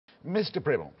Mr.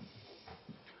 Prebble.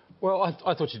 Well,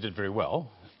 I thought you did very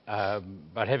well,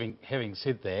 but having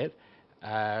said that,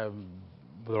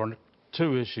 there are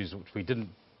two issues which we didn't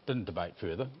debate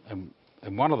further, and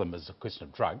one of them is a question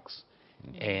of drugs,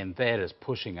 and that is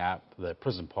pushing up the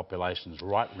prison populations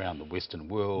right around the Western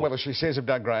world. Well, as she says of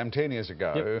Doug Graham 10 years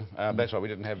ago, that's why we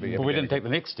didn't have the... But we didn't take the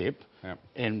next step, yep.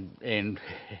 and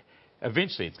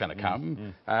eventually it's going to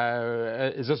come.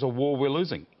 Is this a war we're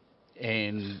losing?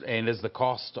 And is the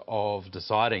cost of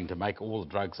deciding to make all the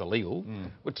drugs illegal,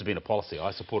 which has been a policy I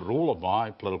supported all of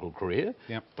my political career,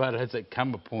 yep. but has it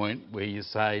come a point where you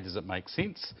say, does it make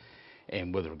sense?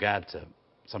 And with regard to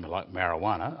something like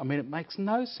marijuana, I mean, it makes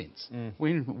no sense.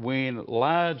 When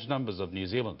large numbers of New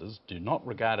Zealanders do not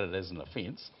regard it as an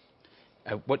offence,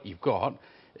 what you've got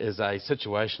is a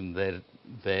situation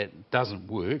that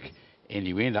doesn't work, and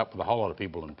you end up with a whole lot of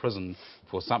people in prison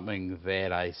for something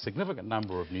that a significant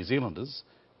number of New Zealanders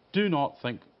do not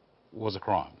think was a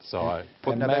crime. So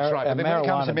that's right. And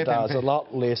marijuana does a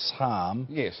lot less harm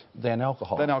than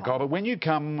alcohol. But when you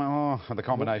come... the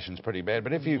combination's pretty bad,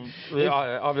 but if you...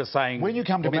 I was saying... When you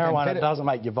come to marijuana doesn't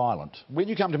make you violent. When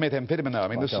you come to methamphetamine, though, I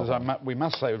mean, this is, we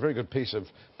must say, a very good piece of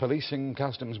policing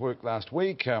customs work last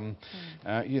week.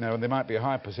 You know, and there might be a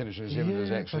high percentage of New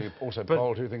Zealanders actually also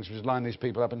polled who thinks we should line these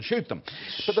people up and shoot them.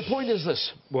 But the point is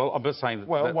this... Well, I'm just saying... That,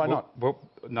 well, why not? Well,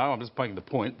 no, I'm just making the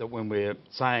point that when we're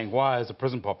saying why is the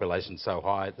prison population so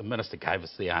high, the Minister gave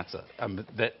us the answer.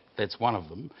 That's one of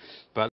them. But